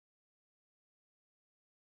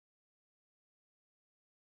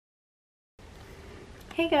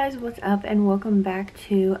Hey guys, what's up, and welcome back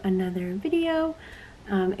to another video.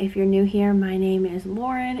 If you're new here, my name is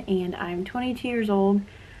Lauren and I'm 22 years old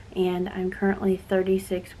and I'm currently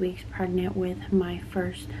 36 weeks pregnant with my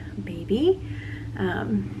first baby.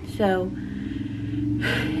 So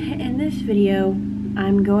in this video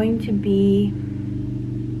I'm going to be,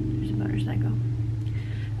 there's a motorcycle.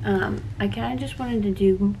 I kind of just wanted to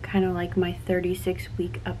do kind of like my 36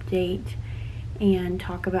 week update and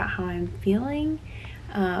talk about how I'm feeling.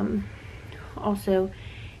 Also,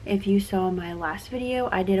 if you saw my last video,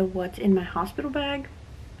 I did a what's in my hospital bag,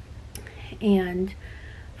 and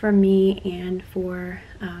for me and for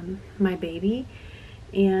my baby,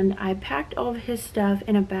 and I packed all of his stuff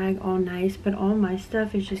in a bag all nice, but all my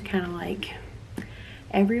stuff is just kind of like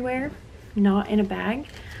everywhere, not in a bag.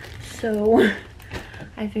 So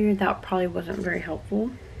I figured that probably wasn't very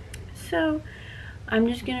helpful, so I'm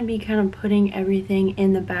just going to be kind of putting everything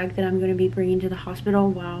in the bag that I'm going to be bringing to the hospital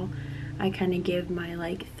while I kind of give my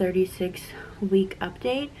like 36 week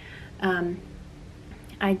update.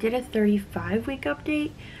 I did a 35 week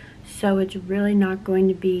update, so it's really not going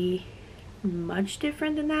to be much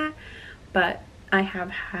different than that, but I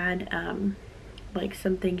have had like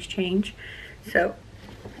some things change, so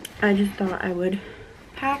I just thought I would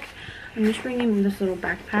pack. I'm just bringing this little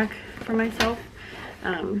backpack for myself.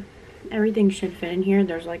 Everything should fit in here.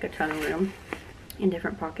 There's like a ton of room in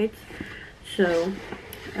different pockets, so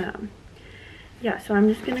yeah, so I'm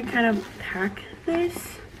just gonna kind of pack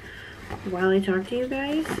this while I talk to you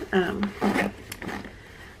guys,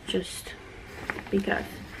 just because.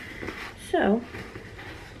 So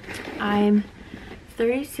I'm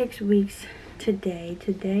 36 weeks today.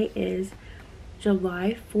 Today is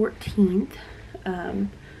July 14th.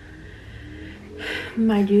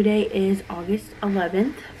 My due date is August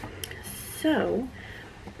 11th. So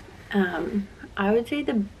I would say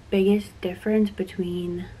the biggest difference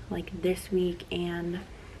between like this week and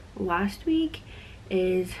last week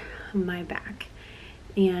is my back.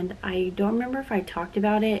 And I don't remember if I talked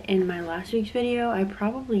about it in my last week's video. I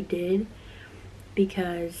probably did,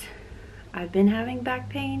 because I've been having back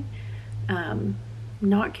pain,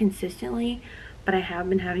 not consistently, but I have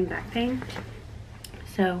been having back pain.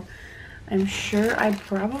 So I'm sure I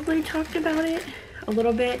probably talked about it a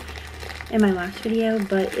little bit in my last video,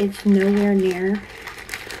 but it's nowhere near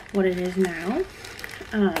what it is now.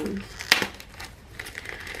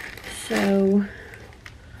 So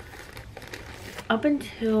up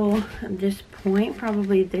until this point,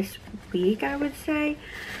 probably this week, I would say,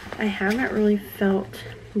 I haven't really felt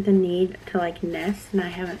the need to like nest, and I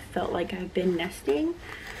haven't felt like I've been nesting.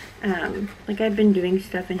 Like I've been doing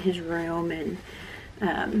stuff in his room,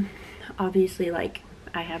 and obviously like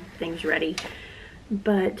I have things ready,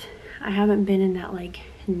 but I haven't been in that like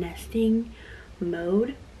nesting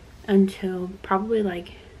mode until probably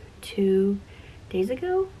like 2 days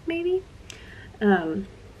ago, maybe.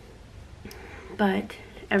 But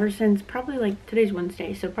ever since probably like, today's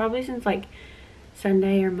Wednesday, so probably since like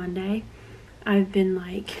Sunday or Monday, I've been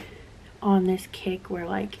like on this kick where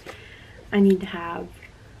like I need to have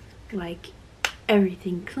like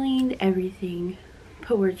everything cleaned, everything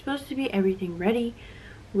put where it's supposed to be, everything ready,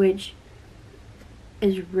 which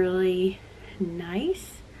is really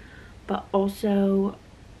nice. But also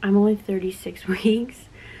I'm only 36 weeks,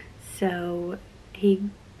 so he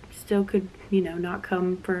still could, you know, not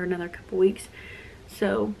come for another couple weeks.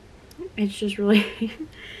 So it's just really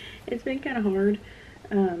it's been kind of hard.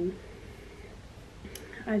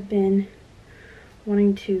 I've been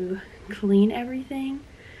wanting to clean everything.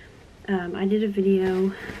 I did a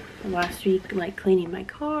video last week like cleaning my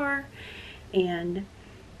car, and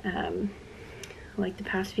like the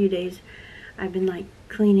past few days I've been like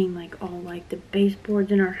cleaning like all like the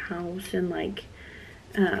baseboards in our house, and like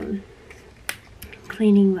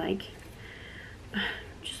cleaning like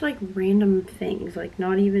just like random things, like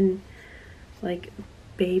not even like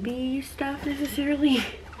baby stuff necessarily,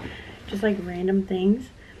 just like random things,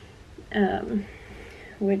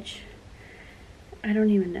 which I don't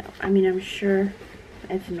even know. I mean, I'm sure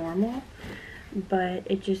it's normal, but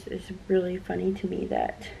it just is really funny to me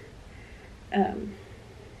that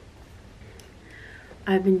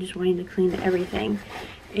I've been just wanting to clean everything,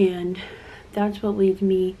 and that's what leads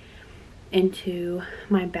me into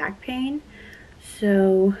my back pain.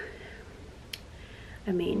 So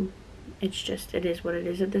I mean, it's just, it is what it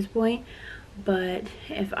is at this point. But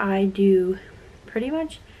if I do pretty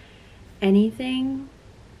much anything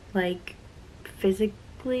like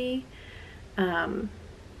physically,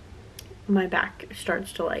 my back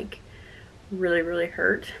starts to like really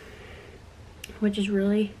hurt, which is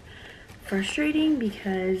really frustrating,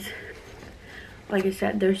 because like I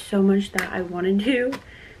said, there's so much that I want to do,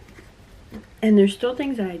 and there's still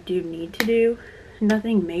things that I do need to do.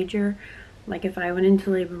 Nothing major. Like if I went into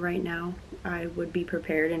labor right now, I would be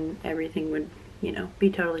prepared and everything would, you know, be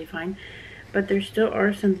totally fine. But there still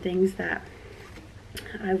are some things that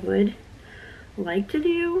I would like to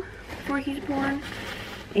do before he's born,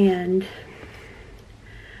 and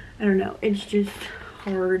I don't know, it's just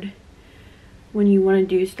hard when you want to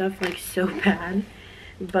do stuff like so bad,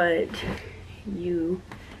 but you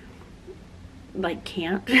like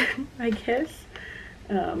can't, I guess.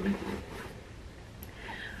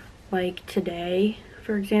 Like today,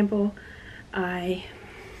 for example, I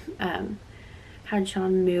had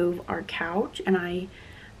Sean move our couch, and I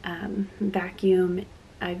vacuumed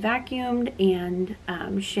and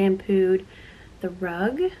shampooed the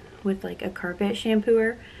rug with like a carpet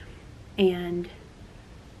shampooer, and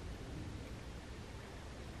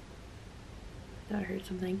I heard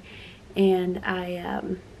something, and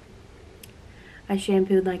I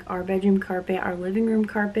shampooed like our bedroom carpet, our living room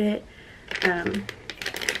carpet,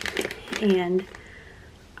 and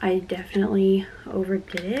I definitely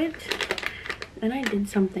overdid it. Then I did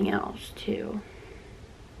something else too.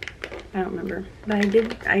 I don't remember, but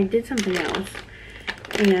I did something else,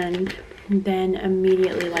 and then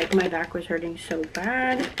immediately, like, my back was hurting so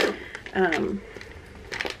bad.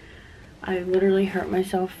 I literally hurt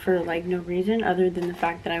myself for like no reason other than the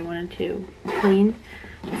fact that I wanted to clean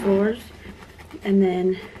the floors. And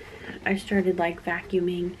then I started like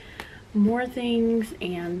vacuuming more things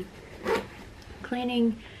and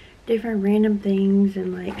cleaning different random things,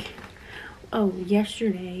 and like, oh,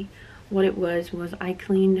 yesterday what it was I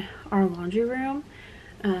cleaned our laundry room.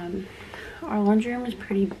 Our laundry room is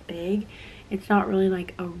pretty big. It's not really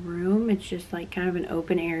like a room, it's just like kind of an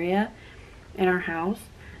open area in our house,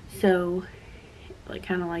 so like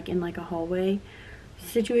kind of like in like a hallway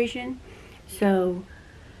situation. So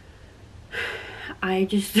I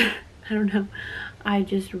just I don't know, I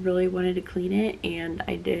just really wanted to clean it, and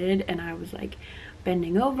I did, and I was like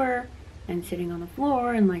bending over and sitting on the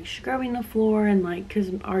floor and like scrubbing the floor, and like, because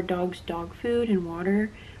our dog's dog food and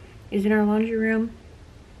water is in our laundry room,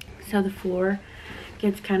 so the floor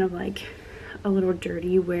gets kind of like a little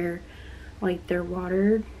dirty where like their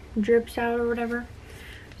water drips out or whatever.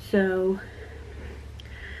 So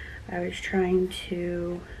I was trying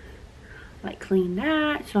to like clean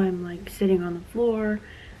that, so I'm like sitting on the floor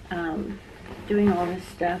doing all this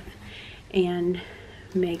stuff and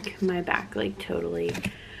make my back like totally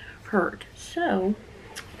hurt. So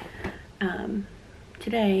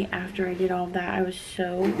today, after I did all of that, I was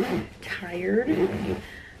so tired.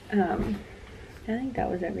 I think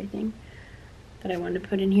that was everything that I wanted to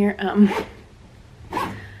put in here.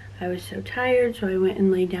 I was so tired, so I went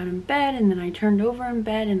and laid down in bed, and then I turned over in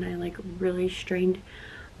bed, and I like really strained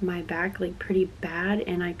my back like pretty bad,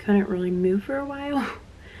 and I couldn't really move for a while.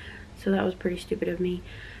 So that was pretty stupid of me.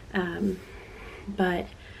 But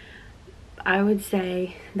I would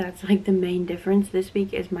say that's like the main difference this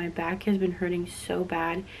week, is my back has been hurting so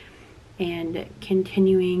bad, and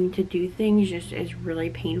continuing to do things just is really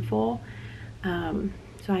painful.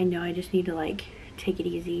 So I know I just need to like take it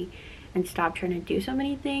easy and stop trying to do so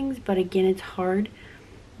many things. But again, it's hard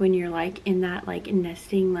when you're like in that like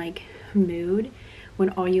nesting like mood, when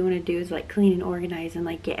all you want to do is like clean and organize and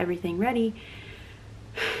like get everything ready,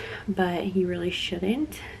 but you really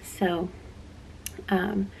shouldn't. So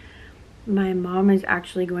my mom is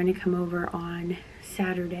actually going to come over on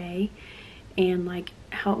Saturday and like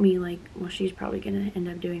help me, like, well, she's probably gonna end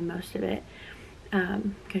up doing most of it,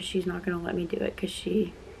 because she's not gonna let me do it because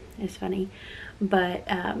she is funny. But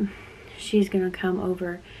she's gonna come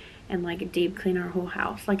over and like deep clean our whole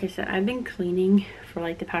house. Like I said, I've been cleaning for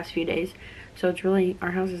like the past few days, so it's really,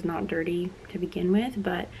 our house is not dirty to begin with,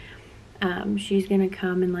 but she's gonna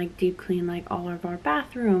come and like deep clean like all of our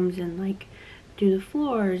bathrooms and like do the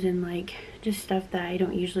floors and like just stuff that I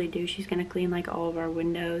don't usually do. She's gonna clean like all of our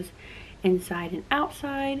windows inside and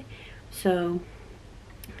outside, so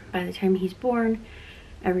by the time he's born,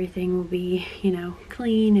 everything will be, you know,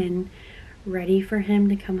 clean and ready for him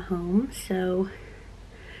to come home. So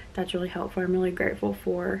that's really helpful. I'm really grateful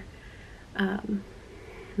for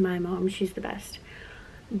my mom. She's the best.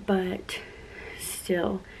 But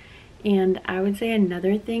still, and I would say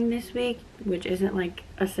another thing this week, which isn't like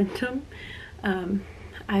a symptom,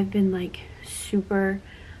 I've been like super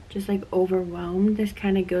just like overwhelmed. This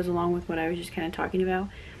kind of goes along with what I was just kind of talking about.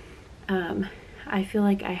 I feel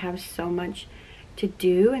like I have so much to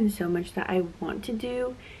do and so much that I want to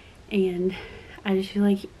do, and I just feel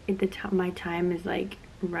like at the time my time is like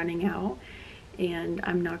running out, and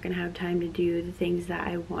I'm not gonna have time to do the things that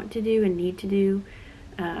I want to do and need to do.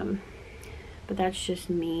 But but that's just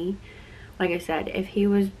me. Like I said, if he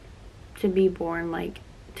was to be born like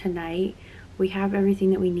tonight, we have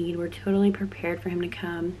everything that we need. We're totally prepared for him to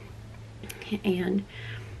come, and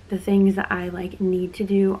the things that I like need to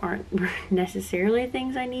do aren't necessarily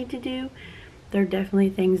things I need to do. They're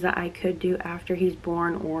definitely things that I could do after he's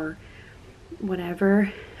born or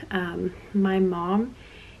whatever. My mom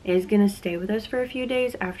is gonna stay with us for a few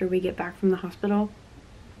days after we get back from the hospital,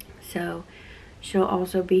 so she'll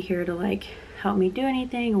also be here to like help me do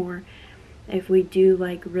anything, or if we do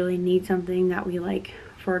like really need something that we like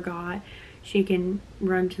forgot, she can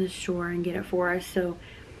run to the store and get it for us. So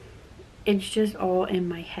it's just all in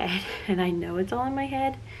my head, and I know it's all in my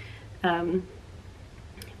head,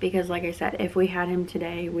 because like I said, if we had him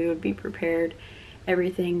today, we would be prepared,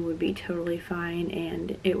 everything would be totally fine,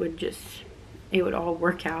 and it would all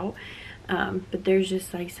work out. But there's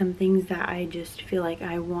just like some things that I just feel like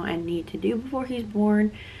I want and need to do before he's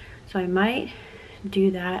born, so I might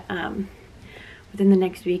do that within the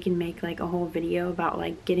next week and make like a whole video about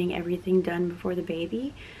like getting everything done before the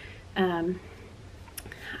baby.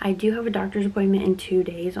 I do have a doctor's appointment in 2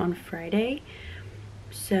 days on Friday,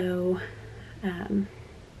 so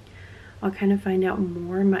I'll kind of find out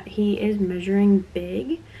more. He is measuring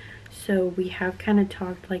big, so we have kind of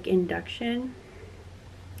talked like induction,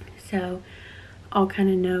 so I'll kind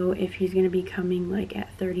of know if he's going to be coming like at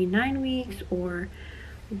 39 weeks or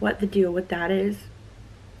what the deal with that is.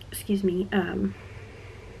 Excuse me,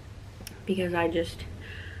 because I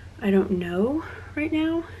don't know right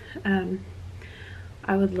now.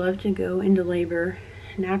 I would love to go into labor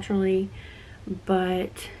naturally,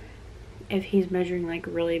 but if he's measuring like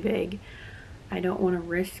really big, I don't want to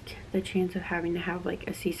risk the chance of having to have like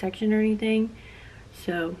a C-section or anything.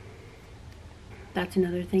 So that's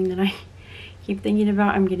another thing that I keep thinking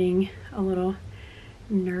about. I'm getting a little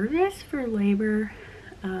nervous for labor.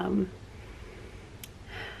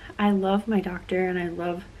 I love my doctor and I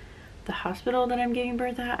love the hospital that I'm giving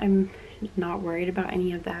birth at. I'm not worried about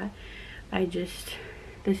any of that.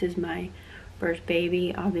 This is my first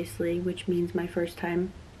baby, obviously, which means my first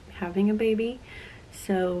time having a baby.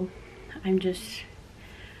 So I'm just,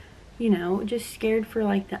 you know, just scared for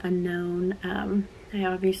like the unknown. I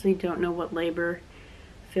obviously don't know what labor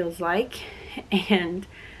feels like, and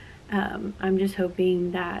I'm just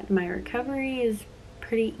hoping that my recovery is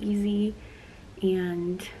pretty easy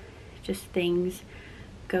and just things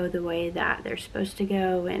go the way that they're supposed to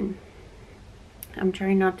go. And I'm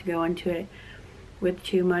trying not to go into it with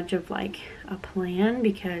too much of like a plan,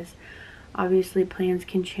 because obviously plans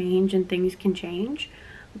can change and things can change,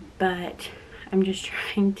 but I'm just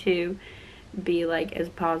trying to be like as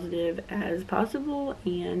positive as possible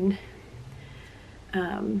and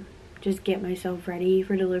just get myself ready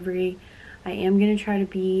for delivery. I am gonna try to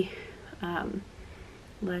be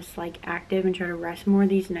less like active and try to rest more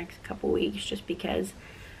these next couple weeks, just because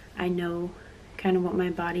I know kind of what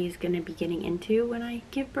my body is going to be getting into when I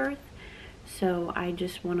give birth. So I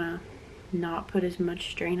just want to not put as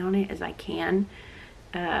much strain on it as I can.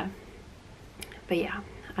 But yeah,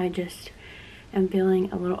 I just am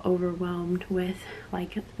feeling a little overwhelmed with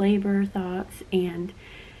like labor thoughts and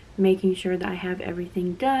making sure that I have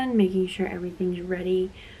everything done, making sure everything's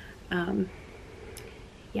ready.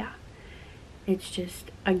 Yeah, it's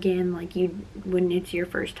just, again, like when it's your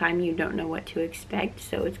first time, you don't know what to expect.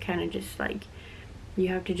 So it's kind of just like, you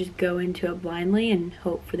have to just go into it blindly and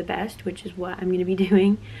hope for the best, which is what I'm going to be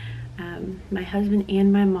doing. My husband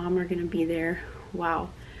and my mom are going to be there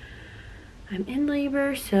while I'm in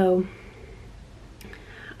labor, so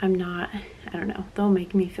I don't know, they'll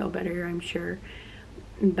make me feel better, I'm sure.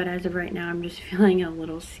 But as of right now, I'm just feeling a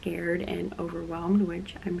little scared and overwhelmed,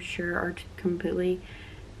 which I'm sure are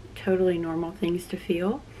totally normal things to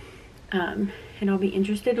feel. And I'll be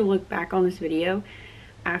interested to look back on this video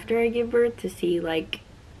after I give birth to see like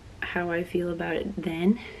how I feel about it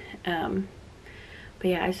then. But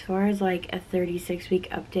yeah, as far as like a 36-week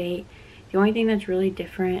update, the only thing that's really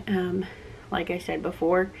different, like I said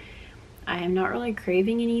before, I am not really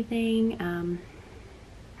craving anything.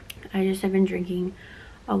 I just have been drinking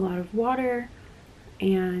a lot of water,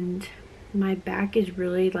 and my back is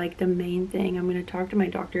really like the main thing. I'm going to talk to my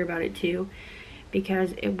doctor about it too,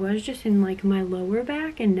 because it was just in like my lower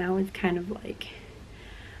back, and now it's kind of like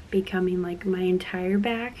becoming like my entire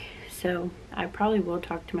back. So I probably will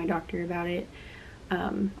talk to my doctor about it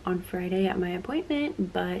on Friday at my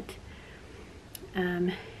appointment, but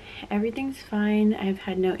everything's fine. I've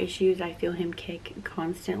had no issues. I feel him kick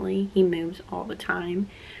constantly. He moves all the time,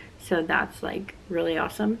 so that's like really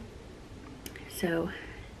awesome. So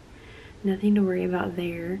nothing to worry about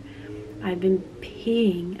there. I've been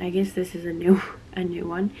peeing. I guess this is a new a new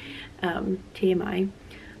one. TMI.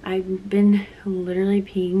 I've been literally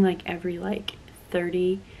peeing like every like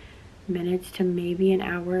 30 minutes to maybe an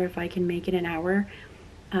hour, if I can make it an hour.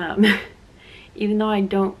 Even though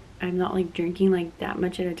I'm not like drinking like that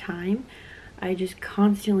much at a time, I just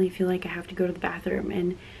constantly feel like I have to go to the bathroom.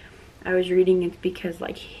 And I was reading it's because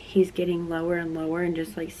like he's getting lower and lower and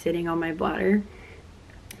just like sitting on my bladder,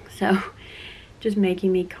 so just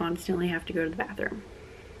making me constantly have to go to the bathroom.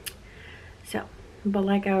 So, but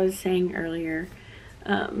like I was saying earlier,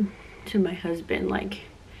 to my husband, like,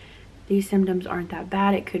 these symptoms aren't that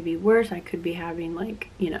bad. It could be worse. I could be having like,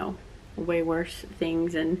 you know, way worse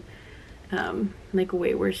things and like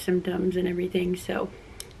way worse symptoms and everything. So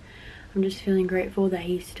I'm just feeling grateful that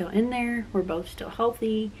he's still in there. We're both still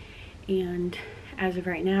healthy, and as of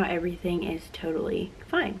right now, everything is totally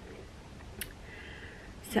fine.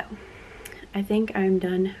 So I think I'm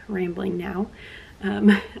done rambling now.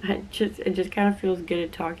 It just kind of feels good to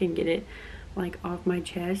talk and get it like off my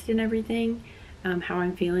chest and everything, how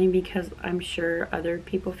I'm feeling, because I'm sure other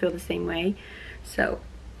people feel the same way. So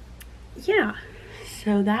yeah,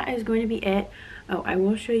 so that is going to be it. Oh, I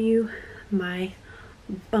will show you my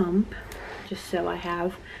bump just so I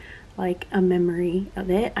have like a memory of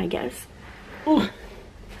it, I guess. Oh,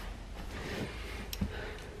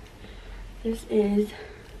 this is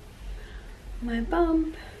my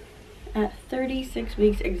bump at 36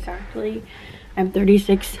 weeks exactly. I'm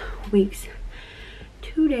 36 weeks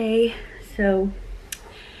today. So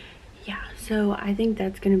yeah, so I think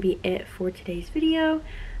that's gonna be it for today's video.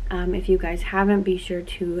 If you guys haven't, be sure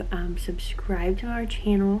to subscribe to our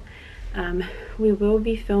channel. We will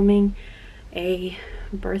be filming a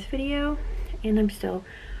birth video, and I'm still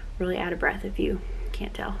really out of breath if you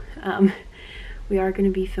can't tell. We are going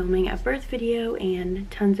to be filming a birth video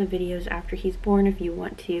and tons of videos after he's born. If you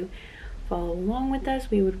want to follow along with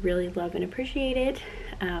us, we would really love and appreciate it.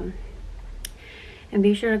 And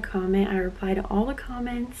be sure to comment. I reply to all the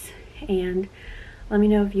comments, and let me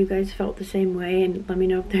know if you guys felt the same way, and let me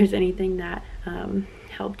know if there's anything that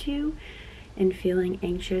helped you in feeling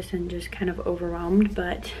anxious and just kind of overwhelmed.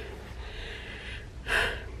 But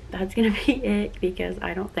that's gonna be it, because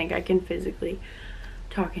I don't think I can physically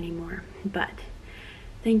talk anymore. But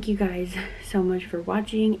thank you guys so much for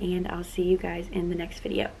watching, and I'll see you guys in the next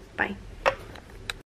video. Bye.